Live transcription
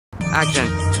Action.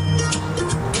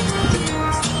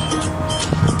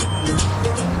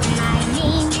 My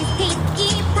name is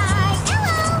Pinkie Pie.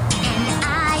 Hello. And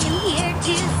I am here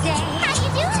to say, how you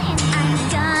doing? I'm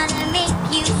gonna make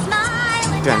you smile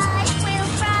and Done. I will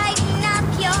brighten up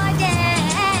your day.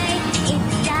 It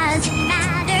doesn't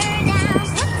matter now.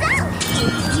 What's up?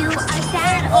 If you are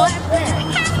sad or blue,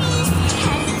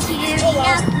 cause cheering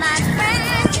up my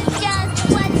friends is just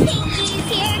what Pinkie's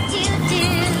here to do.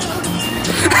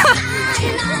 I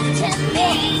love to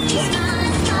make you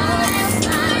smile, smile,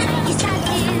 smile. Yes, I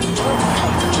do.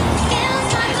 Fills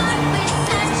my heart with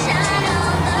sunshine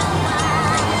all the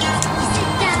while. Yes,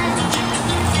 it does.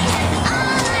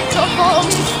 All I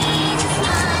need is a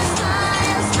smile,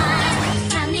 smile, smile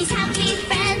from these happy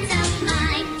friends of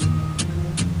mine.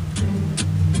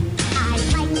 I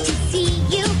like to see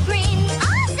you grin.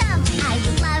 Awesome! I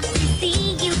love to see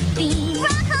you beam.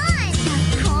 Rock on!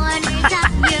 The corners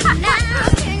of your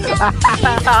mouth turned up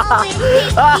is always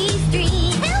Pinkie's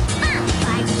dream. Help out!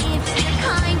 My hips are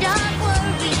kind of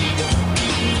worried, and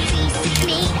your face is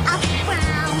made of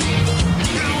brown.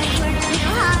 I work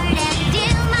real hard and do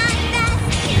my best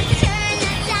to turn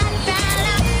that sad frown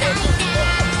upside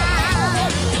down.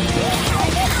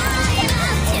 'Cause I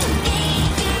love to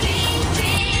make you grin,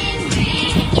 grin,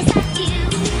 grin. Yes, I do.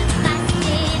 Bust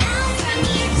it out from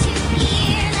ear to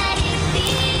ear, let it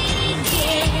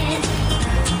begin.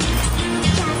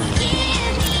 Just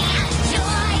give me a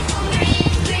joyful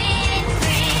grin, grin,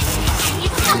 grin. And you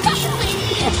tell me when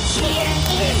you cheer.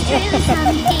 It's true,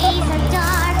 some days are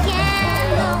dark and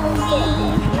lonely,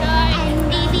 and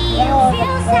maybe you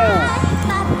feel sad,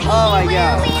 but Oh my Pinkie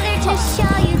God. will be there to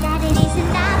show you that it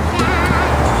isn't that bad.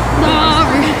 No,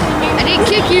 I didn't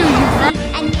kick you.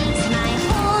 And makes my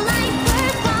whole life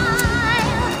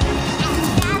worthwhile. And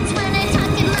that's when I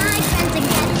talk to my friends and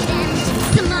get them to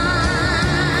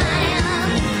smile.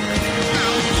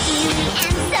 I really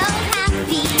am so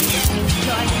happy.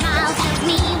 Your smile fills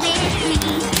me with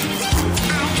glee.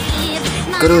 I give a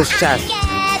smile, Go to his chest. I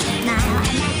get a smile,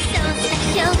 and that's so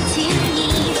special to me.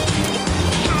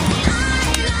 'Cause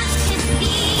I love to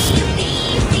see you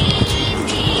beam, beam,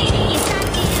 beam. Yes, I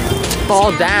do.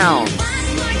 Fall down. What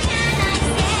more can I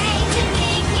say to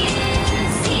make you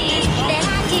see that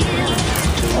I do?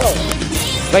 It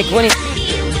makes Like when me happy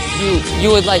when you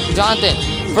would like Jonathan.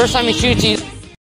 First time he shoots you.